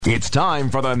It's time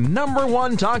for the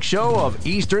 #1 talk show of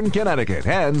Eastern Connecticut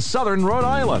and Southern Rhode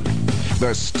Island.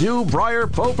 The Stu Breyer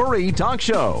Potpourri Talk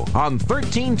Show on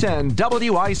 1310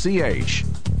 WICH.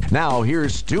 Now,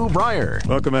 here's Stu Breyer.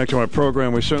 Welcome back to our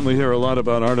program. We certainly hear a lot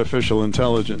about artificial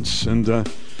intelligence and the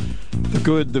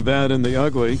good, the bad, and the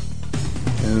ugly.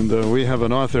 And we have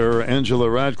an author, Angela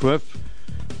Radcliff,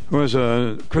 who has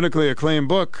a critically acclaimed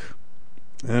book.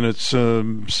 And it's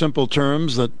simple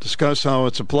terms that discuss how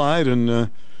it's applied. And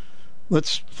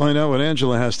let's find out what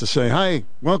Angela has to say. Hi,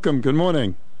 welcome, good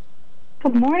morning.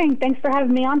 Good morning. Thanks for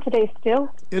having me on today, Stu.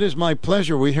 It is my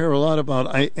pleasure. We hear a lot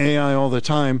about AI all the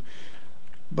time.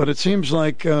 But it seems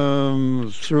like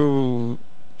through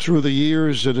the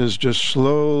years, it is just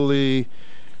slowly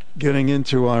getting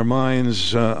into our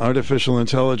minds, artificial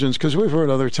intelligence, because we've heard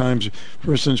other times,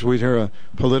 for instance, we'd hear a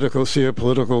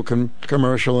political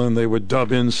commercial and they would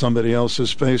dub in somebody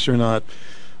else's face or not.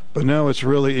 But now it's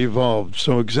really evolved.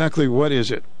 So exactly what is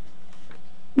it?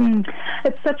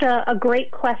 It's such a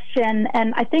great question.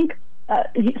 And I think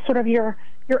sort of your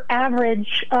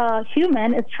average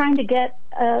human is trying to get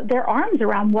their arms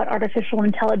around what artificial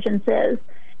intelligence is.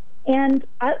 And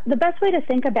the best way to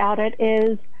think about it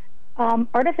is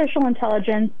artificial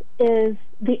intelligence is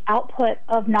the output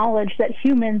of knowledge that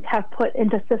humans have put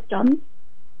into systems.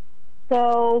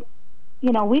 So,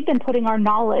 we've been putting our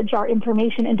knowledge, our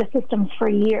information into systems for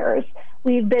years.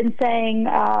 We've been saying,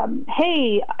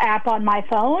 hey, app on my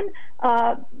phone,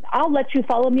 I'll let you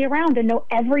follow me around and know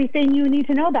everything you need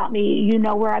to know about me. You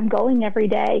know where I'm going every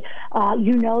day.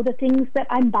 You know the things that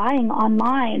I'm buying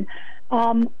online.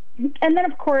 And then,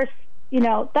 of course,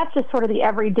 that's just sort of the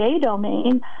everyday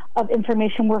domain of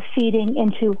information we're feeding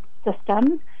into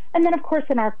systems. And then, of course,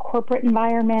 in our corporate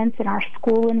environments, in our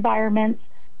school environments,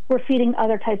 we're feeding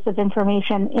other types of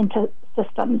information into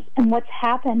systems. And what's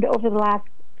happened over the last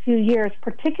few years,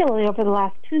 particularly over the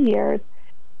last 2 years,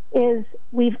 is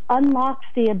we've unlocked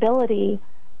the ability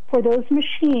for those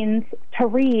machines to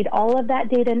read all of that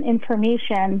data and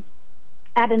information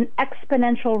at an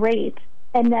exponential rate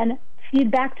and then feed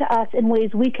back to us in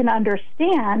ways we can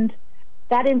understand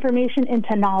that information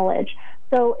into knowledge.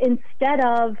 So instead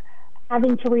of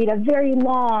having to read a very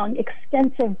long,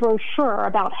 extensive brochure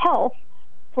about health,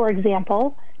 for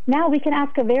example, now we can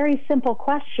ask a very simple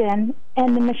question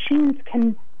and the machines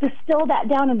can distill that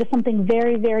down into something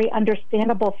very, very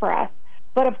understandable for us.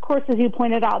 But of course, as you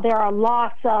pointed out, there are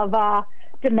lots of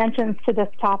dimensions to this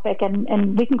topic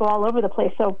and we can go all over the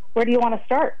place. So where do you want to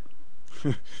start?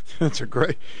 That's a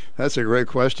great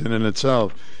question in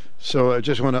itself. So I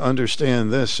just want to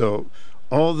understand this. So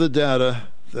all the data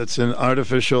that's in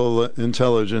artificial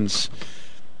intelligence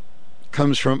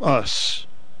comes from us.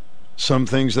 Some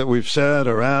things that we've said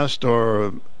or asked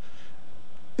or,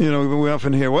 we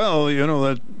often hear,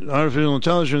 that artificial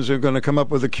intelligence is going to come up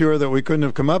with a cure that we couldn't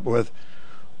have come up with.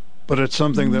 But it's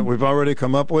something that we've already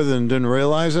come up with and didn't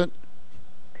realize it?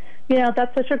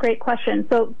 That's such a great question.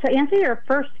 So to answer your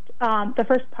the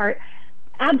first part,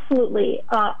 absolutely.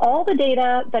 All the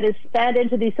data that is fed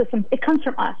into these systems, it comes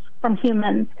from us, from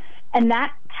humans. And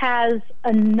that has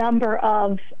a number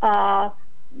of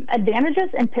advantages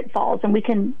and pitfalls, and we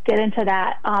can get into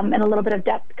that in a little bit of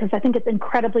depth because I think it's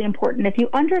incredibly important. If you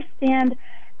understand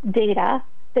data,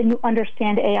 then you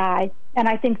understand AI, and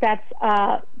I think that's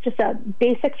just a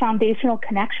basic foundational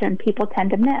connection people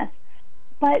tend to miss.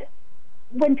 But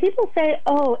when people say,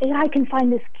 oh, AI can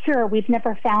find this cure we've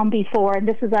never found before, and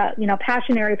this is a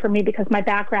passion area for me because my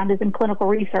background is in clinical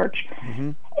research,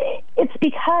 it's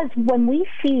because when we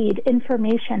feed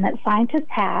information that scientists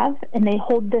have, and they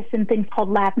hold this in things called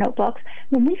lab notebooks,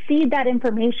 when we feed that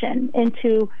information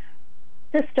into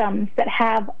systems that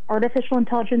have artificial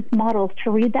intelligence models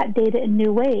to read that data in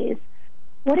new ways,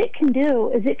 what it can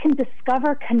do is it can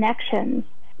discover connections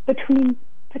between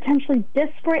potentially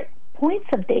disparate points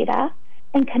of data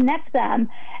and connect them.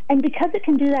 And because it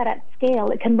can do that at scale,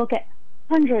 it can look at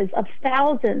hundreds of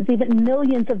thousands, even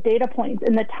millions of data points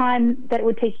in the time that it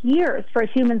would take years for a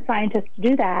human scientist to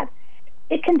do that.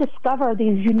 It can discover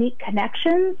these unique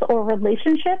connections or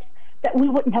relationships that we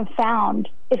wouldn't have found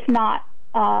if not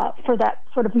for that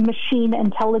sort of machine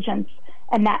intelligence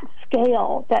and that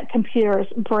scale that computers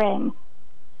bring.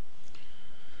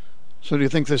 So do you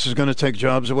think this is going to take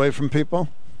jobs away from people?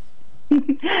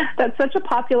 That's such a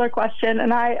popular question,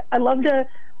 and I love to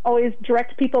always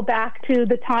direct people back to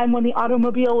the time when the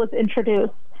automobile was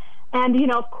introduced. And,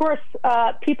 of course,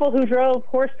 people who drove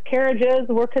horse carriages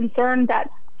were concerned that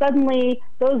suddenly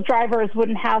those drivers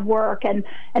wouldn't have work, and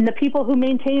the people who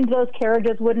maintained those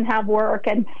carriages wouldn't have work,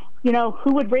 and,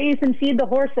 who would raise and feed the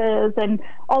horses and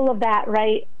all of that,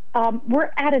 right?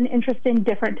 We're at an interesting,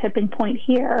 different tipping point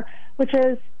here, which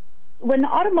is when the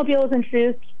automobile was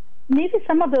introduced, maybe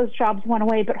some of those jobs went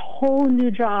away, but whole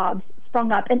new jobs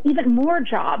sprung up, and even more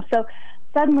jobs. So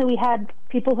suddenly we had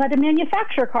people who had to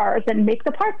manufacture cars and make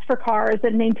the parts for cars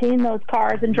and maintain those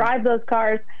cars and drive those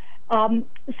cars.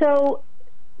 So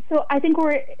I think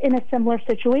we're in a similar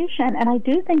situation, and I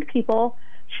do think people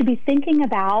should be thinking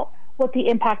about what the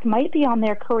impact might be on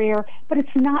their career, but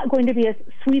it's not going to be as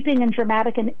sweeping and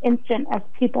dramatic and instant as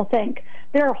people think.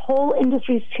 There are whole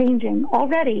industries changing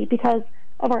already because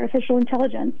of artificial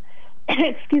intelligence.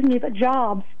 Excuse me, but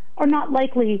jobs are not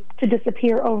likely to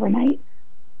disappear overnight.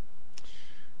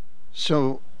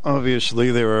 So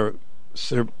obviously there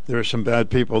are some bad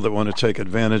people that want to take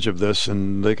advantage of this,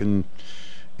 and they can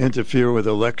interfere with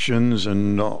elections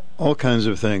and all kinds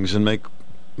of things and make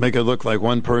it look like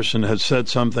one person has said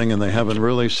something and they haven't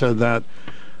really said that.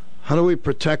 How do we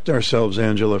protect ourselves,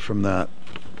 Angela, from that?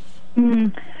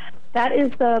 That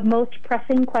is the most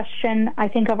pressing question, I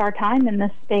think, of our time in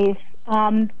this space.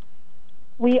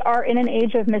 We are in an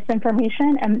age of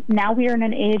misinformation, and now we are in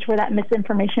an age where that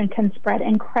misinformation can spread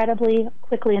incredibly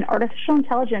quickly, and artificial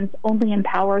intelligence only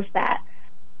empowers that.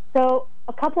 So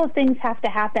a couple of things have to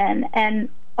happen, and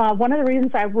one of the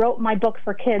reasons I wrote my book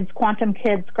for kids, Quantum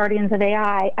Kids, Guardians of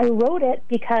AI, I wrote it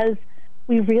because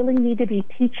we really need to be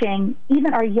teaching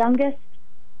even our youngest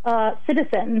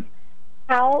citizens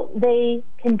how they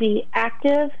can be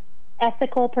active,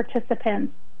 ethical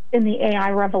participants in the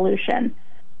AI revolution.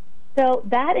 So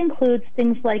that includes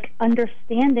things like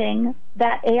understanding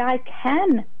that AI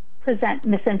can present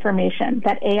misinformation,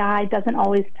 that AI doesn't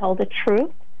always tell the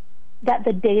truth, that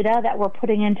the data that we're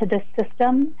putting into this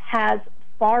system has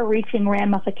far-reaching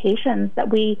ramifications that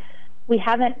we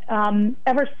haven't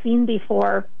ever seen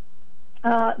before.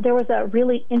 There was a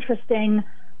really interesting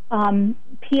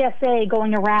PSA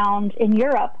going around in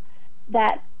Europe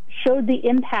that showed the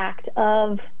impact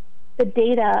of the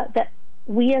data that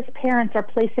we as parents are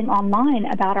placing online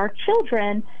about our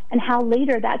children and how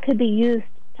later that could be used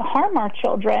to harm our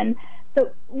children.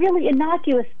 So really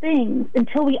innocuous things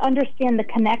until we understand the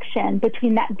connection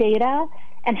between that data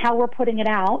and how we're putting it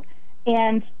out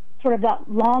and sort of that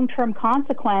long-term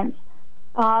consequence.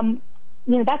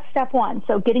 That's step one.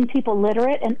 So getting people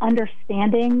literate and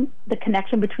understanding the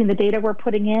connection between the data we're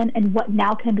putting in and what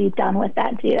now can be done with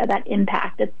that data, that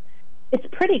impact. It's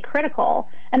pretty critical.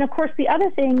 And of course, the other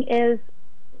thing is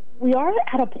we are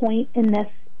at a point in this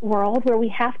world where we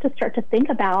have to start to think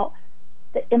about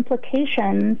the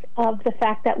implications of the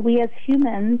fact that we as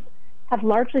humans have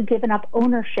largely given up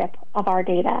ownership of our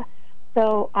data.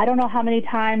 So I don't know how many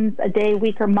times a day,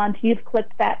 week, or month you've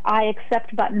clicked that I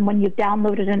accept button when you've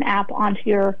downloaded an app onto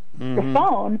your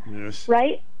phone, yes.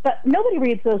 Right? But nobody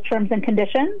reads those terms and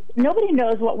conditions. Nobody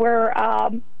knows what we're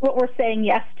saying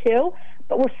yes to.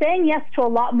 But we're saying yes to a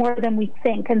lot more than we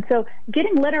think. And so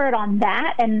getting literate on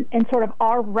that and sort of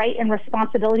our right and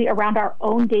responsibility around our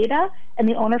own data and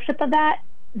the ownership of that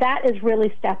is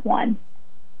really step one.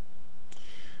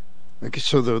 Okay,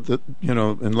 so the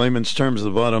in layman's terms,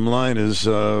 the bottom line is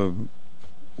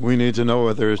we need to know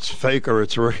whether it's fake or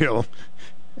it's real.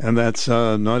 And that's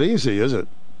not easy, is it?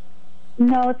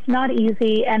 No, it's not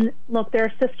easy. And look, there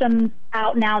are systems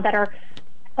out now that are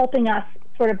helping us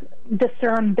sort of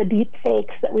discern the deep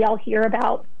fakes that we all hear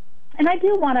about. And I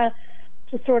do want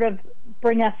to sort of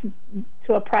bring us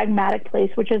to a pragmatic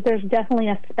place, which is there's definitely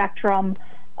a spectrum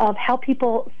of how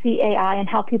people see AI and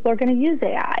how people are going to use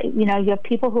AI. You have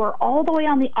people who are all the way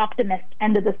on the optimist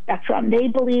end of the spectrum. They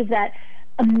believe that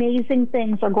amazing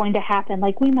things are going to happen,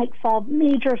 like we might solve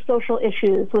major social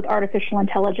issues with artificial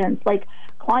intelligence, like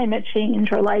climate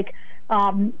change, or like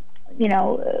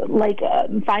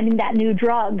finding that new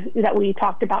drug that we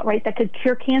talked about, right, that could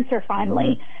cure cancer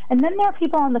finally. And then there are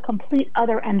people on the complete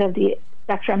other end of the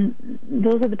spectrum.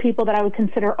 Those are the people that I would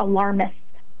consider alarmists.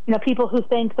 People who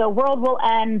think the world will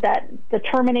end, that the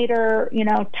Terminator,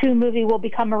 2 movie will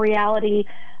become a reality,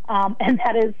 and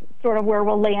that is sort of where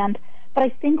we'll land. But I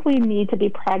think we need to be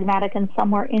pragmatic and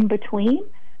somewhere in between,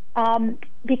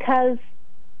 because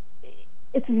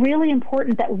it's really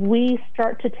important that we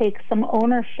start to take some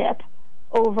ownership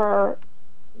over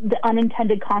the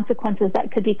unintended consequences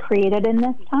that could be created in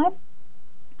this time.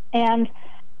 And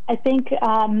I think,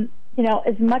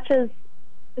 as much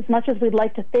as we'd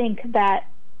like to think that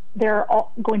they're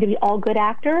going to be all good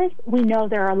actors, we know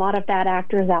there are a lot of bad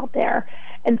actors out there.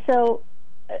 And so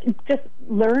just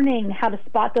learning how to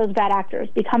spot those bad actors,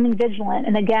 becoming vigilant,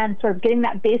 and again, sort of getting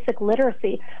that basic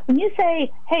literacy. When you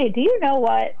say, hey, do you know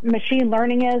what machine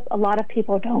learning is? A lot of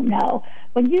people don't know.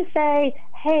 When you say,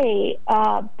 hey,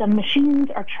 the machines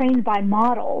are trained by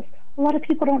models, a lot of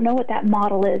people don't know what that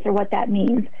model is or what that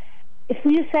means. if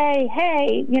you say,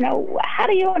 hey, how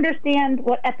do you understand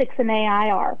what ethics in AI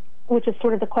are, which is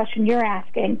sort of the question you're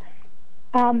asking,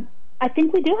 I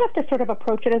think we do have to sort of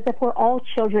approach it as if we're all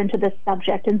children to this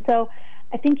subject. And so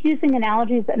I think using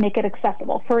analogies that make it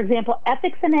accessible. For example,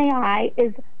 ethics in AI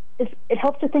it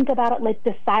helps to think about it like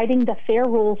deciding the fair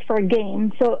rules for a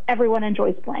game so everyone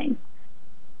enjoys playing.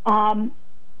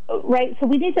 Right? So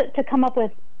we need to come up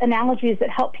with analogies that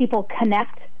help people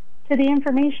connect to the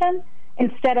information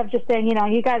instead of just saying,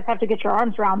 you guys have to get your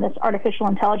arms around this artificial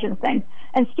intelligence thing.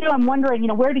 And Stu, I'm wondering,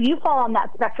 where do you fall on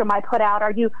that spectrum I put out?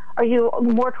 Are you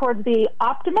more towards the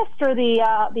optimist or the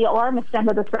alarmist end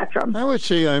of the spectrum? I would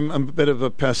say I'm a bit of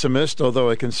a pessimist, although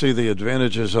I can see the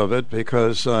advantages of it,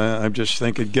 because I'm just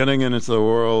thinking getting into the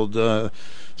world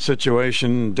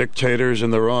situation, dictators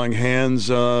in the wrong hands,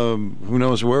 who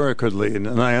knows where it could lead.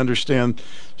 And I understand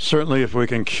certainly if we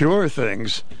can cure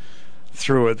things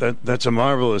through it, that's a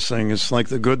marvelous thing. It's like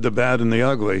the good, the bad, and the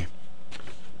ugly.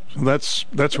 So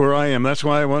that's where I am. That's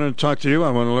why I wanted to talk to you.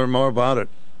 I want to learn more about it.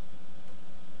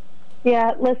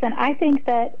 Yeah, listen, I think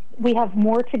that we have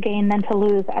more to gain than to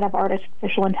lose out of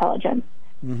artificial intelligence.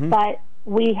 Mm-hmm. But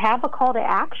we have a call to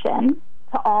action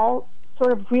to all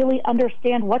sort of really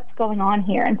understand what's going on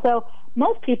here. And so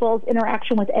most people's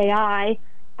interaction with AI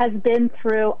has been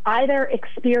through either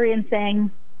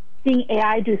experiencing, seeing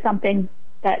AI do something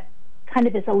that kind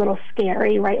of is a little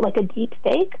scary, right, like a deep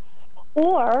fake,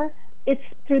 or it's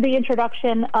through the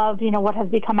introduction of, what has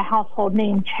become a household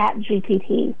name,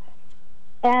 ChatGPT.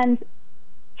 And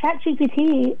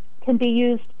ChatGPT can be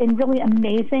used in really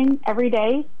amazing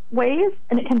everyday ways,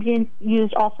 and it can be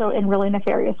used also in really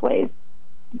nefarious ways.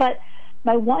 But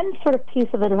my one sort of piece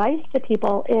of advice to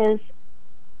people is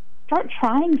start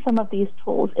trying some of these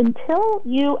tools until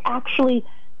you actually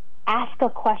ask a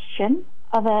question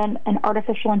of an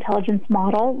artificial intelligence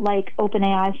model like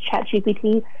OpenAI's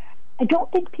ChatGPT. I don't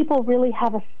think people really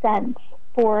have a sense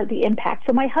for the impact.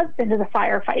 So my husband is a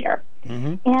firefighter,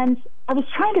 mm-hmm. and I was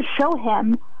trying to show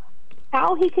him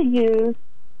how he could use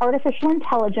artificial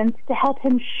intelligence to help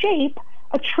him shape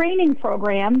a training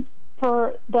program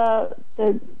for the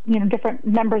different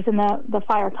members in the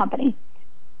fire company.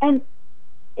 And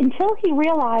until he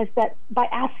realized that by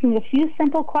asking a few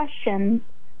simple questions,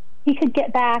 he could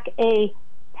get back a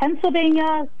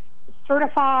Pennsylvania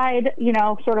certified,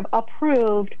 sort of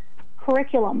approved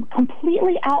curriculum,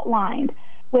 completely outlined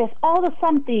with all the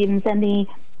somethings and the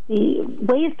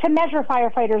ways to measure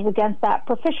firefighters against that,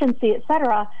 proficiency,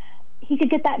 etc. He could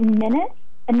get that in minutes,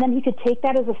 and then he could take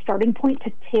that as a starting point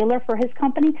to tailor for his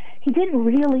company. He didn't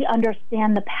really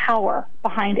understand the power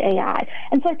behind AI.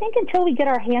 And so I think until we get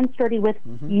our hands dirty with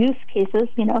mm-hmm. use cases,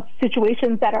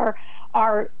 situations that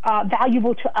are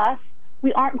valuable to us,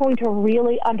 we aren't going to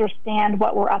really understand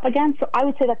what we're up against. So I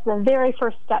would say that's the very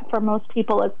first step for most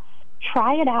people is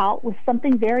try it out with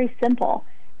something very simple.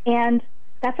 And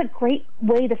that's a great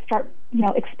way to start,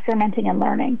 experimenting and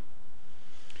learning.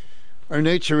 Our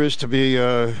nature is to be,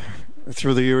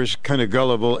 through the years, kind of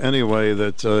gullible anyway,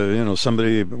 that,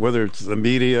 somebody, whether it's the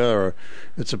media or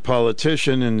it's a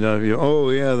politician, and,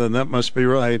 then that must be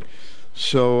right.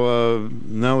 So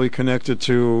now we connect it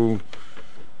to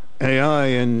AI,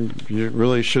 and you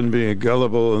really shouldn't be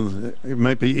gullible, and it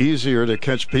might be easier to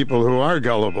catch people who are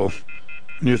gullible.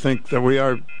 And you think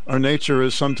that our nature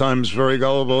is sometimes very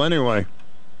gullible anyway.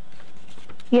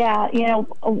 Yeah,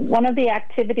 one of the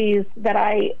activities that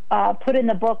I put in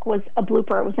the book was a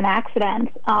blooper. It was an accident.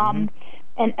 Mm-hmm.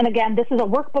 And again, this is a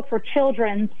workbook for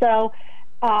children, so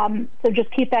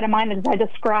just keep that in mind as I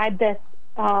describe this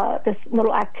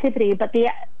little activity. But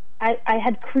I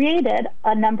had created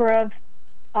a number of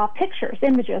pictures,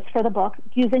 images for the book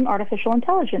using artificial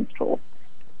intelligence tools.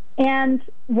 And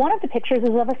one of the pictures is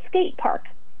of a skate park.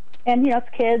 And, it's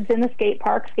kids in the skate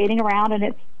park skating around, and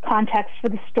it's context for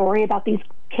the story about these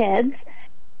kids.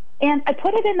 And I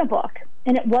put it in the book,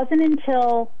 and it wasn't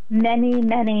until many,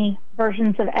 many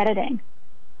versions of editing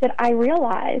that I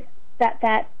realized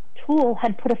that tool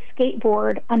had put a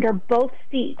skateboard under both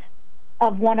feet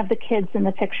of one of the kids in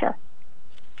the picture.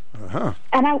 Uh-huh.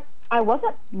 And I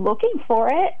wasn't looking for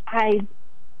it. I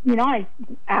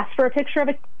asked for a picture of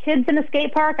kids in a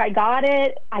skate park. I got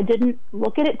it. I didn't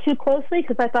look at it too closely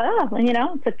because I thought,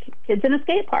 it's a kids in a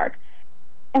skate park.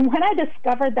 And when I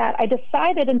discovered that, I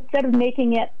decided instead of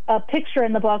making it a picture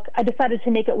in the book, I decided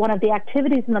to make it one of the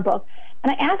activities in the book.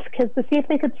 And I asked kids to see if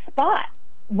they could spot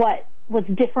what was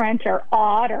different or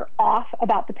odd or off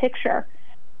about the picture.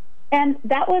 And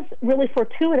that was really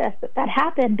fortuitous that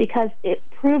happened, because it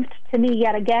proved to me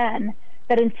yet again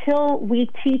that until we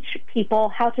teach people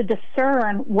how to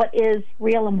discern what is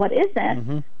real and what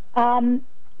isn't,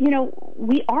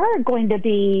 we are going to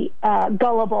be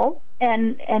gullible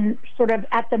and sort of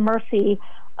at the mercy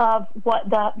of what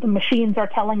the machines are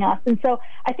telling us. And so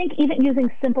I think even using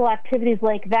simple activities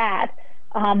like that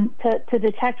to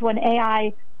detect when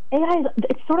AI,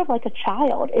 it's sort of like a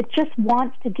child. It just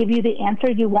wants to give you the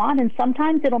answer you want, and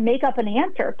sometimes it'll make up an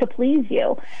answer to please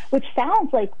you, which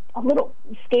sounds like a little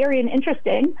scary and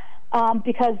interesting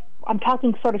because I'm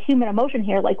talking sort of human emotion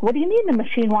here. Like, what do you mean the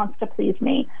machine wants to please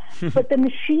me? But the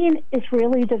machine is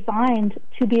really designed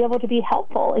to be able to be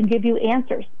helpful and give you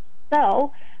answers.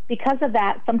 So because of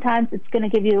that, sometimes it's going to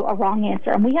give you a wrong answer.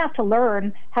 And we have to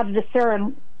learn how to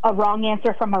discern a wrong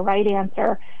answer from a right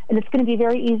answer. And it's going to be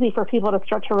very easy for people to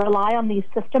start to rely on these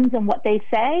systems and what they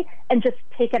say and just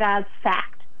take it as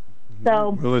fact.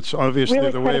 So, well, it's obviously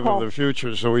really the critical. wave of the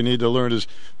future, so we need to learn as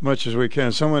much as we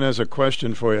can. Someone has a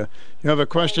question for you. You have a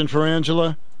question for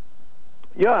Angela?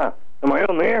 Yeah. Am I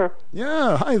on the air?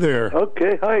 Yeah. Hi there.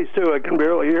 Okay. Hi, Stu. I can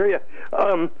barely hear you.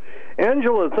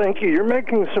 Angela, thank you. You're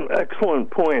making some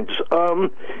excellent points.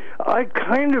 I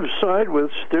kind of side with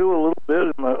Stu a little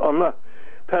bit on the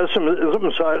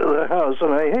pessimism side of the house,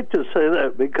 and I hate to say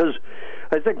that because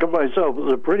I think of myself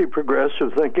as a pretty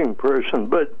progressive thinking person,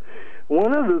 but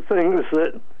one of the things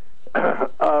that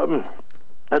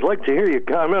I'd like to hear you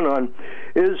comment on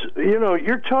is,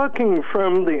 you're talking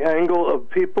from the angle of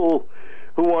people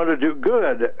who want to do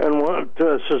good and want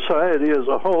society as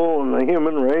a whole and the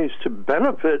human race to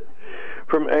benefit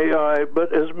from AI,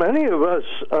 but as many of us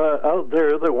out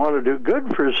there that want to do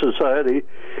good for society,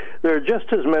 there are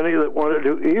just as many that want to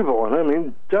do evil, and I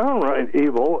mean downright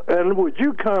evil. And would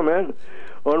you comment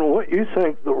on what you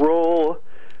think the role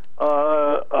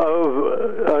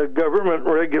of government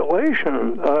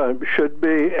regulation should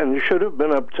be and should have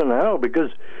been up to now?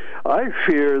 Because I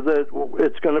fear that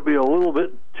it's going to be a little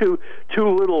bit too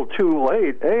little too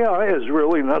late. AI is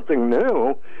really nothing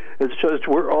new. It's just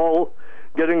we're all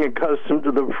getting accustomed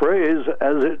to the phrase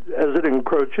as it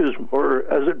encroaches or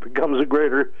as it becomes a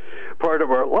greater part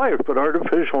of our life. But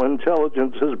artificial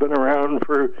intelligence has been around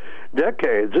for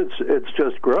decades. It's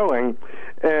just growing.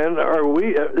 And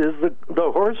is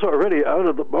the horse already out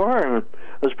of the barn,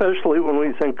 especially when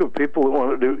we think of people who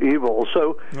want to do evil?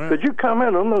 So could you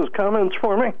comment on those comments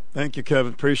for me? Thank you,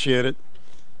 Kevin. Appreciate it.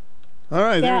 All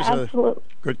right, Yeah, there's absolutely.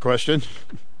 a good question.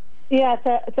 Yeah,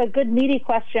 it's a good, meaty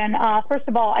question. First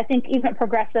of all, I think even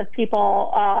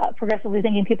progressively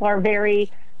thinking people are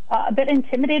very a bit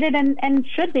intimidated and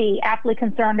should be aptly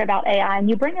concerned about AI. And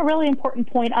you bring a really important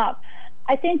point up.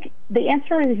 I think the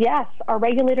answer is yes. Our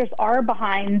regulators are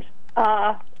behind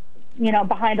a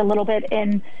little bit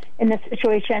in this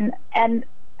situation, and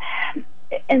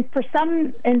in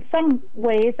some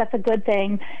ways that's a good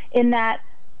thing, in that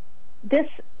this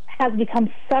has become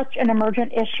such an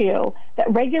emergent issue that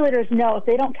regulators know if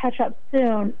they don't catch up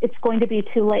soon, it's going to be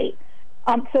too late.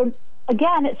 So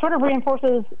again, it sort of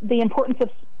reinforces the importance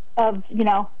of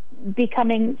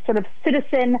becoming sort of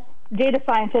citizen data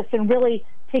scientists and really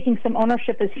taking some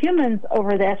ownership as humans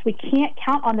over this. We can't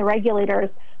count on the regulators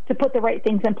to put the right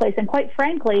things in place. And quite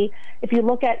frankly, if you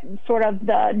look at sort of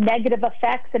the negative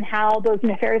effects and how those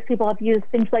nefarious people have used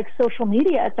things like social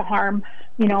media to harm,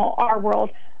 our world,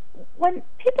 when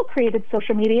people created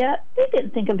social media, they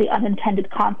didn't think of the unintended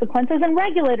consequences, and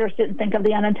regulators didn't think of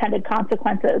the unintended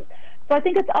consequences. So I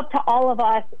think it's up to all of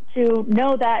us to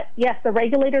know that, yes, the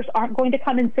regulators aren't going to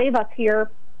come and save us here,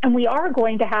 and we are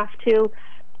going to have to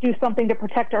do something to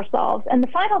protect ourselves. And the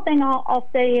final thing I'll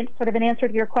say, sort of in answer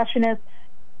to your question, is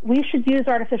we should use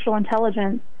artificial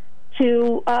intelligence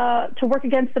to work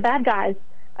against the bad guys.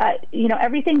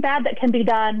 Everything bad that can be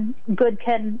done, good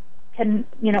can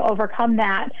overcome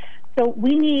that. So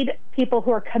we need people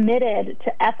who are committed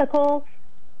to ethical,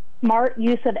 smart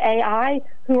use of AI,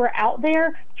 who are out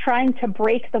there trying to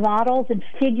break the models and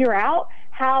figure out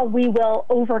how we will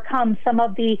overcome some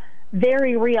of the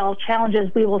very real challenges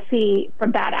we will see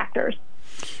from bad actors.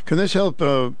 Can this help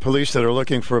police that are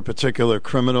looking for a particular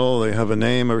criminal? They have a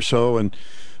name or so, and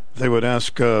they would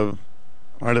ask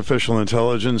artificial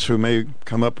intelligence, who may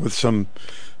come up with some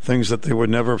things that they would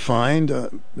never find.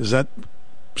 Is that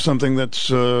something that's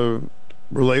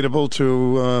relatable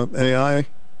to AI?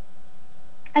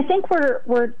 I think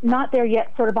we're not there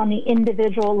yet, sort of on the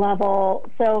individual level.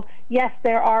 So yes,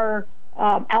 there are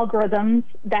algorithms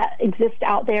that exist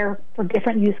out there for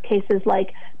different use cases,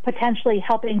 like potentially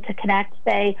helping to connect,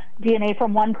 say, DNA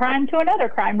from one crime to another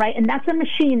crime, right? And that's a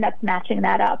machine that's matching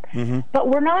that up. Mm-hmm. But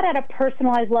we're not at a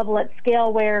personalized level at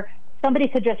scale where somebody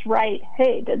could just write,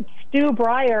 hey, did Stu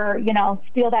Breyer,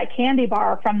 steal that candy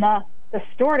bar from the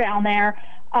store down there?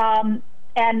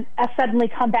 and suddenly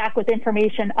come back with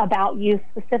information about you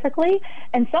specifically.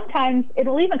 And sometimes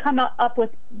it'll even come up with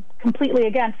completely,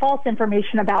 again, false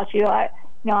information about you.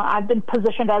 I've been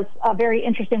positioned as a very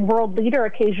interesting world leader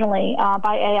occasionally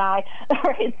by AI,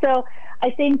 right? So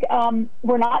I think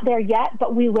we're not there yet,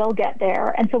 but we will get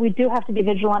there. And so we do have to be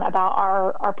vigilant about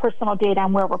our personal data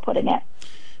and where we're putting it.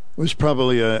 It was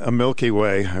probably a Milky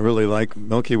Way. I really like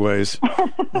Milky Ways.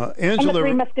 Angela, I'm the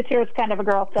Three Musketeers kind of a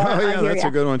girl. So that's a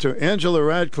good one, too. Angela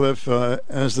Radcliff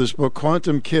has this book,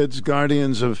 Quantum Kids,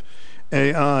 Guardians of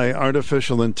AI,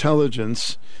 Artificial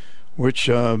Intelligence, which...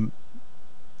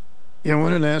 I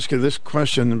wanted to ask you this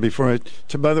question before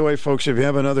by the way, folks, if you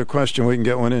have another question, we can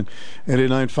get one in,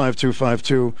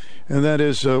 889-5252, and that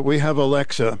is, we have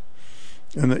Alexa,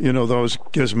 and those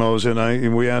gizmos,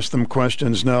 and we ask them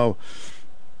questions. Now,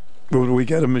 would we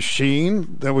get a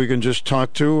machine that we can just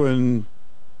talk to, and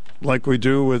like we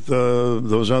do with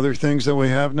those other things that we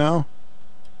have now?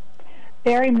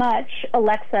 Very much.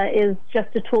 Alexa is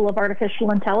just a tool of artificial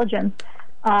intelligence.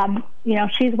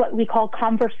 She's what we call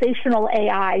conversational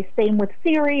AI, same with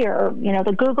Siri or,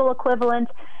 the Google equivalent.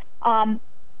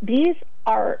 These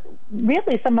are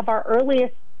really some of our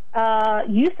earliest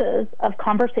uses of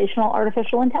conversational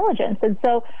artificial intelligence. And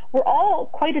so we're all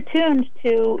quite attuned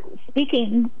to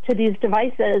speaking to these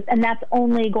devices, and that's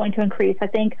only going to increase. I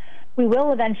think we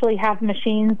will eventually have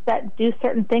machines that do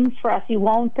certain things for us. You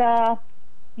won't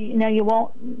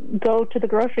go to the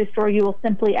grocery store. You will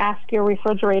simply ask your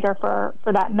refrigerator for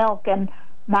that milk, and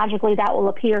magically that will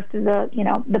appear through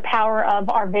the power of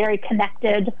our very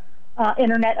connected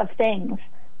Internet of Things.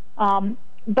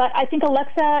 But I think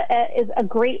Alexa is a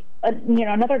great,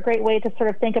 another great way to sort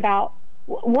of think about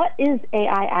what is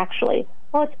AI actually.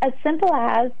 Well, it's as simple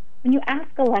as when you ask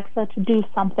Alexa to do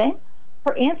something,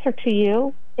 her answer to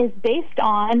you is based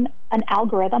on an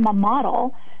algorithm, a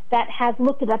model, that has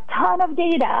looked at a ton of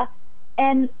data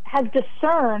and has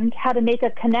discerned how to make a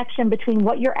connection between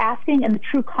what you're asking and the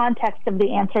true context of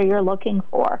the answer you're looking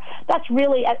for. That's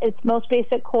really at its most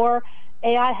basic core.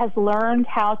 AI has learned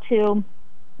how to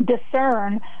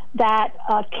discern that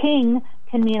a king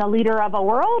can mean a leader of a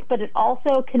world, but it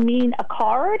also can mean a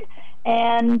card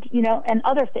and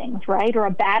other things, right? Or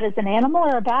a bat as an animal,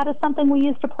 or a bat as something we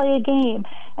use to play a game.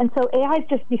 And so AI has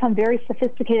just become very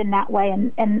sophisticated in that way,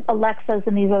 and Alexas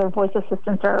and these other voice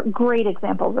assistants are great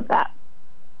examples of that.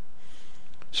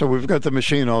 So we've got the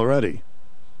machine already.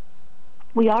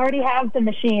 We already have the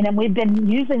machine, and we've been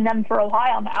using them for a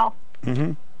while now.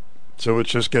 Mm-hmm. So it's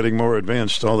just getting more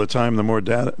advanced all the time, the more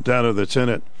data that's in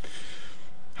it.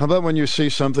 How about when you see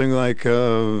something like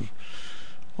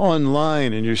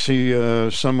online and you see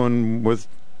someone with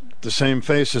the same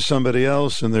face as somebody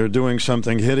else and they're doing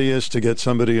something hideous to get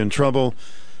somebody in trouble?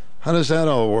 How does that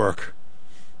all work?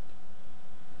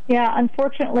 Yeah,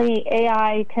 unfortunately,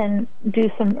 AI can do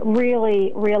some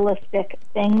really realistic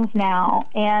things now,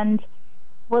 and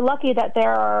we're lucky that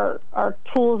there are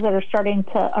tools that are starting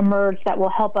to emerge that will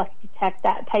help us detect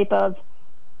that type of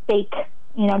fake,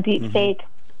 deep fake.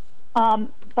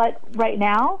 But right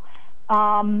now,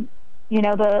 the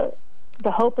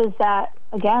hope is that,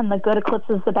 again, the good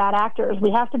eclipses the bad actors.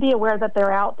 We have to be aware that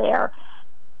they're out there.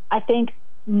 I think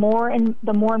the more and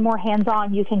more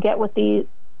hands-on you can get with these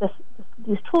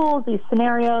tools, these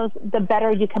scenarios, the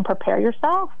better you can prepare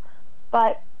yourself.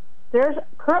 But there's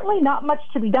currently not much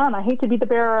to be done. I hate to be the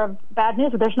bearer of bad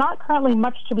news, but there's not currently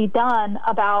much to be done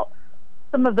about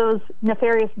some of those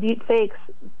nefarious deep fakes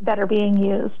that are being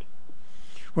used.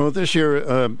 Well, this year,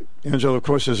 Angela, of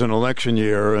course, is an election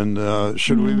year, and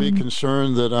should we be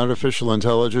concerned that artificial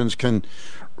intelligence can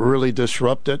really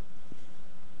disrupt it?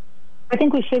 I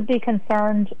think we should be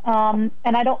concerned, and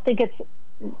I don't think it's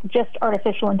just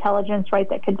artificial intelligence, right,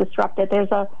 that could disrupt it.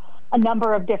 There's a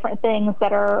number of different things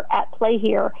that are at play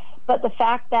here, but the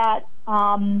fact that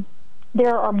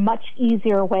there are much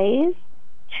easier ways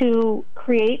to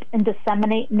create and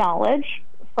disseminate knowledge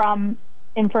from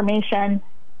information.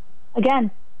 Again,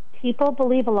 people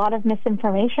believe a lot of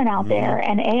misinformation out there,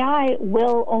 and AI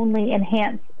will only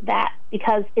enhance that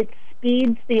because it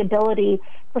speeds the ability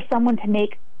for someone to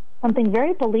make something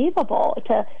very believable,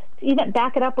 to even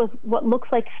back it up with what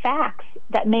looks like facts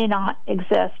that may not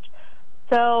exist.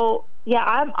 So, yeah,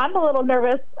 I'm a little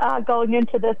nervous going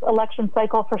into this election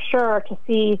cycle for sure to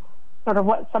see sort of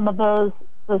what some of those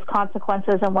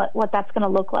consequences and what that's going to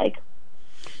look like.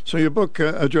 So your book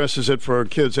addresses it for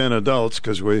kids and adults,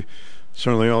 because we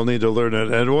certainly all need to learn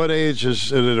it. At what age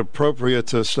is it appropriate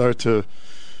to start to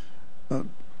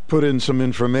put in some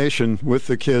information with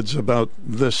the kids about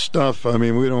this stuff? I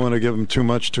mean, we don't want to give them too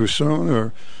much too soon,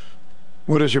 or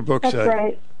what does your book say? That's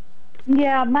right.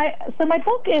 Yeah, my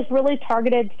book is really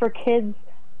targeted for kids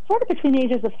sort of between the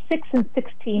ages of 6 and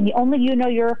 16. Only you know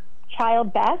your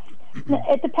child best.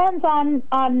 It depends on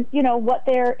what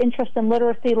their interest and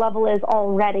literacy level is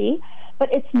already,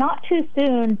 but it's not too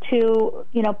soon to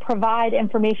provide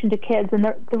information to kids. And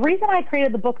the reason I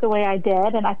created the book the way I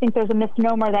did, and I think there's a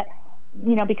misnomer that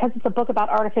because it's a book about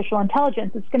artificial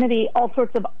intelligence, it's going to be all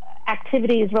sorts of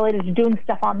activities related to doing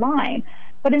stuff online.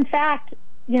 But in fact,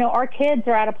 our kids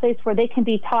are at a place where they can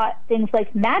be taught things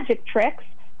like magic tricks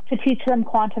to teach them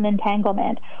quantum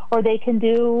entanglement, or they can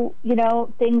do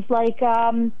things like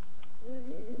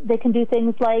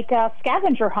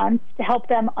scavenger hunts to help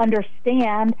them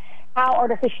understand how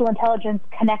artificial intelligence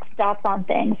connects dots on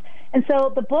things. And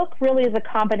so the book really is a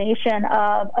combination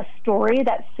of a story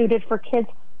that's suited for kids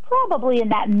probably in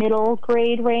that middle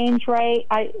grade range, right?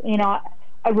 I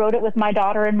wrote it with my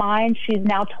daughter in mind. She's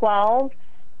now 12.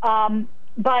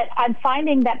 But I'm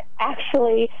finding that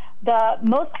actually the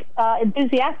most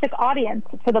enthusiastic audience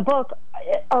for the book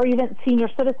are even senior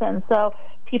citizens. So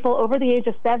people over the age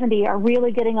of 70 are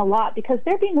really getting a lot because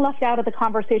they're being left out of the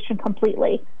conversation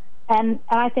completely. And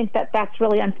I think that that's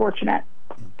really unfortunate.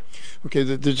 Okay,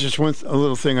 there's just a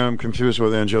little thing I'm confused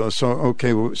with, Angela. So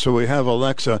we have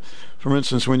Alexa. For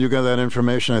instance, when you got that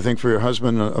information, I think for your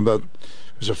husband about,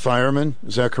 was a fireman,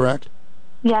 is that correct?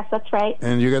 Yes, that's right.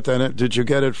 And you got that? Did you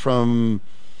get it from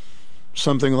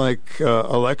something like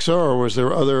Alexa, or was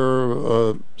there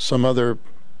some other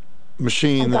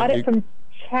machine? I got it from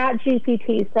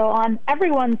ChatGPT. So on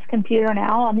everyone's computer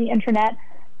now, on the internet,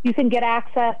 you can get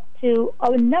access to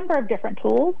a number of different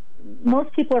tools.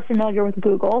 Most people are familiar with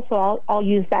Google, so I'll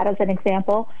use that as an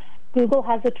example. Google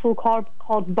has a tool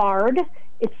called Bard.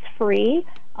 It's free.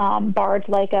 Bard,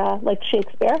 like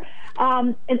Shakespeare.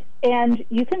 And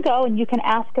you can go and you can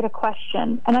ask it a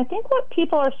question. And I think what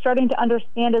people are starting to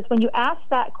understand is when you ask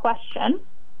that question,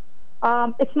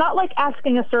 it's not like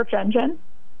asking a search engine,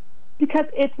 because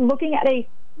it's looking at a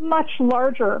much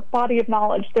larger body of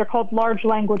knowledge. They're called large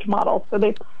language models. So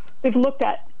they've looked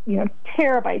at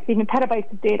terabytes, even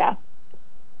petabytes of data.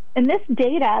 And this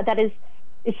data that is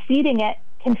feeding it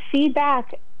can feed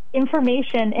back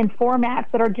information in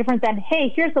formats that are different than,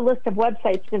 hey, here's a list of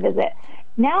websites to visit.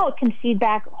 Now it can feed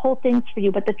back whole things for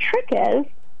you. But the trick is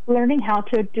learning how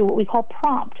to do what we call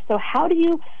prompt. So how do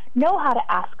you know how to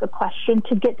ask a question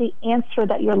to get the answer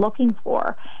that you're looking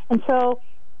for? And so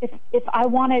if I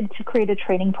wanted to create a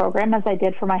training program, as I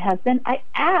did for my husband, I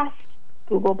asked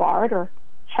Google Bard or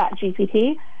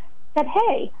ChatGPT, said,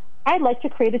 hey, I'd like to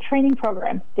create a training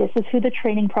program. This is who the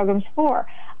training program's for.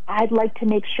 I'd like to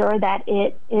make sure that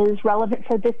it is relevant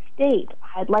for this state.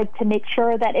 I'd like to make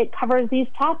sure that it covers these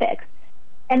topics.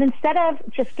 And instead of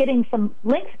just getting some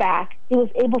links back, it was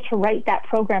able to write that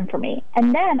program for me.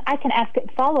 And then I can ask it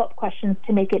follow-up questions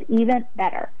to make it even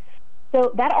better.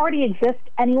 So that already exists.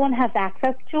 Anyone has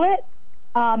access to it.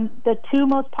 The two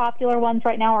most popular ones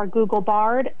right now are Google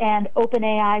Bard and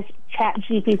OpenAI's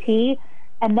ChatGPT.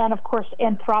 And then, of course,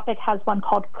 Anthropic has one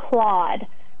called Claude.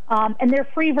 And they're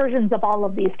free versions of all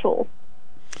of these tools.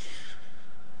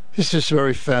 This is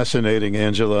very fascinating,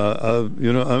 Angela.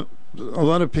 A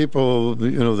lot of people,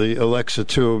 the Alexa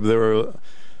tube, they're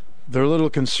a little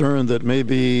concerned that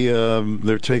maybe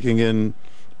they're taking in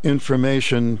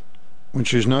information when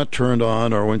she's not turned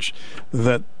on, or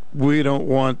that we don't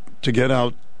want to get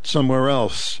out somewhere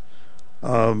else.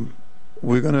 Do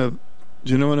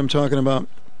you know what I'm talking about?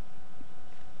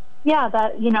 Yeah,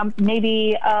 that,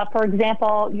 maybe, for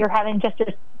example, you're having just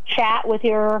a chat with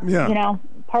your,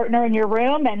 partner in your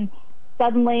room, and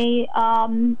suddenly,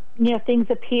 things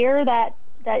appear that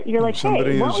you're like,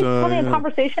 somebody hey, weren't we having a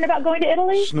conversation about going to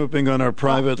Italy? Snooping on our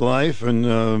private life,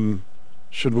 and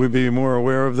should we be more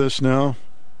aware of this now?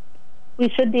 We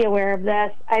should be aware of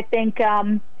this. I think,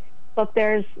 look,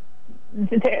 there's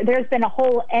been a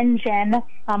whole engine,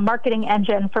 marketing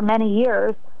engine for many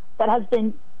years that has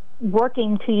been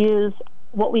working to use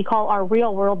what we call our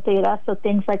real-world data, so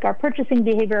things like our purchasing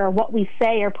behavior or what we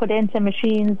say or put into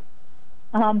machines,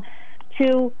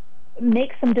 to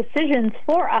make some decisions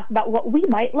for us about what we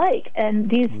might like. And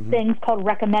these things called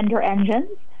recommender engines,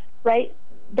 right?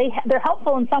 They're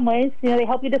helpful in some ways. They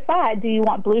help you decide, do you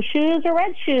want blue shoes or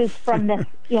red shoes from this,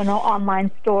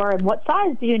 online store, and what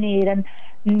size do you need? And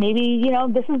maybe,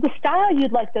 this is the style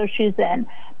you'd like those shoes in.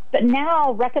 But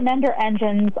now recommender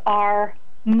engines are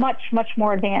much, much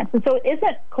more advanced. And so it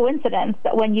isn't coincidence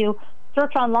that when you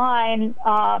search online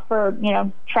for,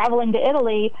 traveling to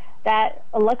Italy, that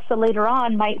Alexa later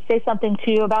on might say something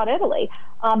to you about Italy,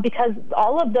 because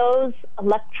all of those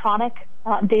electronic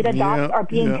data dots are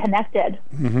being connected.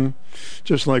 Mm-hmm.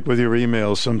 Just like with your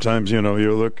emails, sometimes,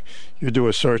 you do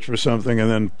a search for something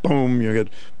and then boom, you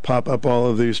pop up all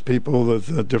of these people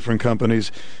with different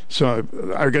companies. So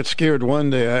I got scared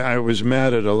one day. I was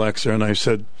mad at Alexa and I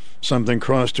said something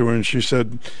cross to her and she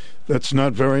said, "That's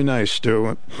not very nice, Stu."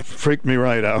 It freaked me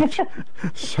right out.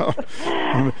 So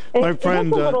my friend,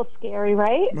 it's a little scary,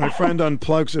 right? My friend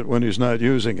unplugs it when he's not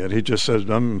using it. He just says,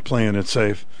 "I'm playing it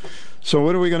safe." So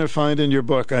what are we going to find in your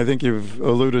book? I think you've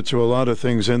alluded to a lot of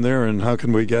things in there, and how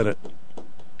can we get it?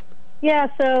 Yeah,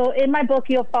 so in my book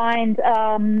you'll find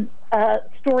a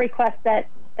story quest that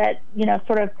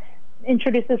sort of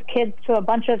introduces kids to a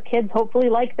bunch of kids, hopefully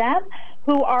like them,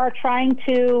 who are trying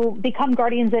to become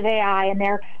guardians of AI, and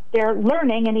they're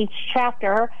learning in each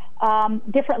chapter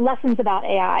different lessons about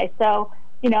AI. So,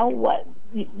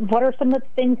 what are some of the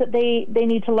things that they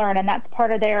need to learn, and that's part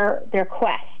of their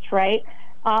quest, right?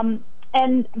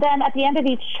 And then at the end of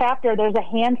each chapter, there's a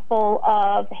handful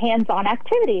of hands-on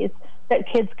activities that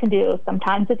kids can do.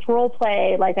 Sometimes it's role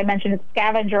play, like I mentioned, it's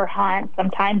scavenger hunt.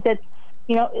 Sometimes it's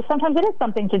sometimes it is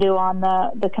something to do on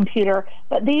the computer,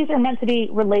 but these are meant to be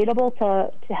relatable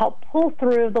to help pull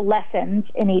through the lessons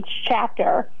in each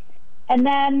chapter. And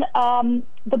then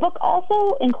the book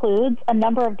also includes a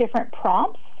number of different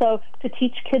prompts, so to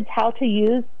teach kids how to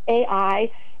use AI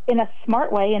in a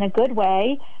smart way, in a good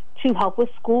way, to help with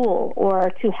school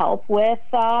or to help with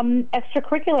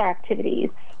extracurricular activities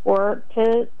or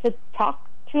to talk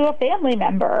to a family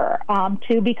member,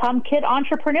 to become kid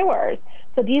entrepreneurs.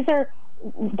 So these are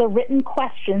the written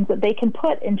questions that they can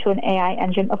put into an AI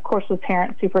engine, of course with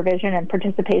parent supervision and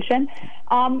participation,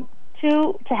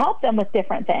 to help them with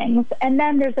different things. And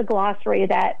then there's a glossary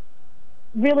that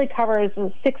really covers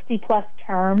 60-plus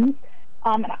terms.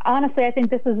 And honestly, I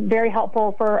think this is very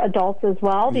helpful for adults as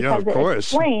well, because it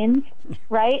explains,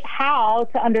 right, how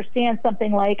to understand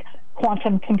something like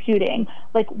quantum computing.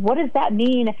 Like, what does that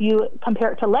mean if you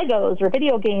compare it to Legos or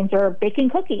video games or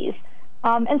baking cookies?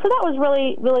 And so that was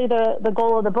really the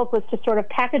goal of the book, was to sort of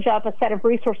package up a set of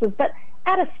resources, but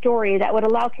add a story that would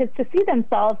allow kids to see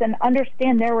themselves and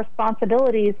understand their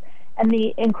responsibilities and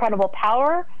the incredible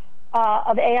power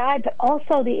of AI, but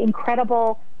also the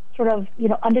incredible sort of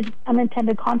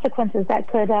unintended consequences that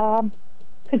could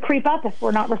creep up if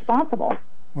we're not responsible.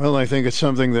 Well, I think it's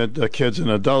something that kids and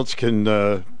adults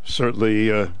can certainly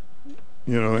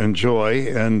enjoy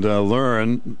and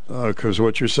learn, because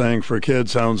what you're saying for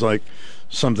kids sounds like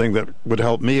something that would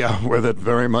help me out with it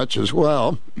very much as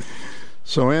well.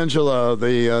 So, Angela,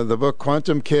 the book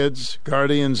Quantum Kids,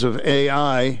 Guardians of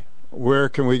AI, where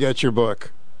can we get your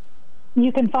book?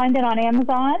 You can find it on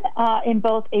Amazon in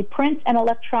both a print and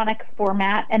electronic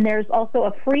format, and there's also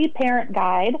a free parent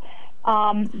guide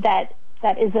that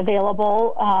is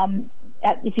available.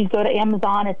 If you go to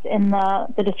Amazon, it's in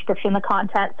the description, the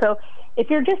content. So if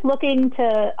you're just looking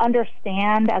to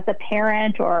understand as a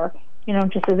parent or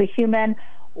just as a human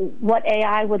what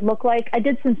AI would look like, I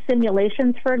did some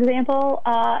simulations, for example,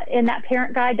 in that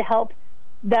parent guide to help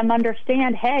them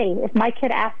understand, hey, if my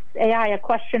kid asks AI a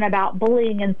question about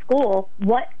bullying in school,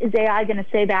 what is AI going to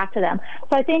say back to them?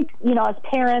 So I think, as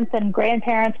parents and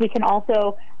grandparents, we can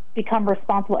also become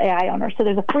responsible AI owners. So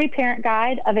there's a free parent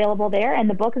guide available there, and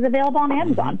the book is available on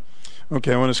Amazon.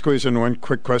 Okay, I want to squeeze in one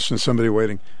quick question. Somebody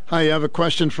waiting. Hi, you have a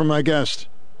question for my guest?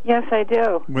 Yes, I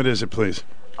do. What is it, please?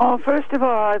 Oh, first of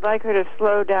all, I'd like her to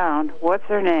slow down. What's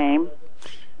her name?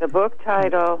 The book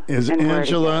title is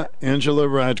Angela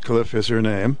Radcliff is her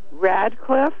name.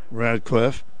 Radcliff?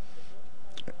 Radcliff.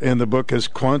 And the book is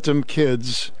Quantum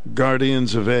Kids,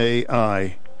 Guardians of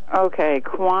AI. Okay,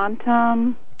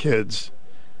 Quantum Kids,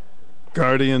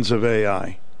 Guardians of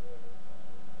AI.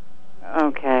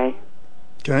 Okay.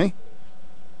 Okay?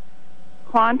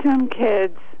 Quantum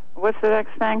Kids, what's the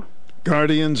next thing?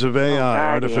 Guardians of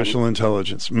AI, artificial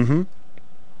intelligence. Mm-hmm.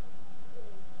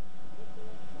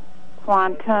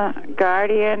 Quantum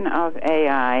Guardian of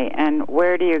AI, and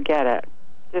where do you get it?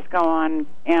 Just go on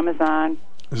Amazon.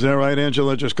 Is that right,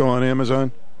 Angela? Just go on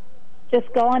Amazon?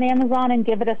 Just go on Amazon and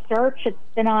give it a search. It's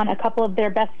been on a couple of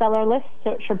their bestseller lists, so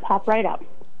it should pop right up.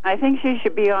 I think she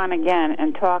should be on again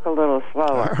and talk a little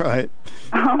slower. All right.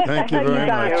 Thank you very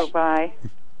much. Bye.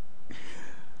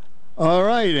 All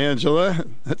right, Angela.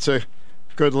 That's a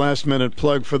good last-minute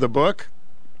plug for the book.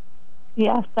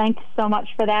 Yes, thanks so much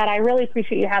for that. I really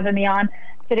appreciate you having me on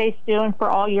today, Stu, and for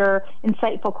all your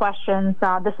insightful questions.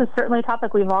 This is certainly a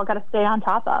topic we've all got to stay on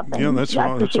top of. And that's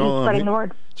all. That's all. Spreading the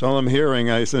word. That's all I'm hearing.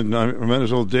 I said I might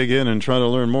as well dig in and try to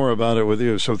learn more about it with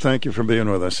you. So thank you for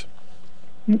being with us.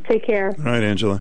 Take care. All right, Angela.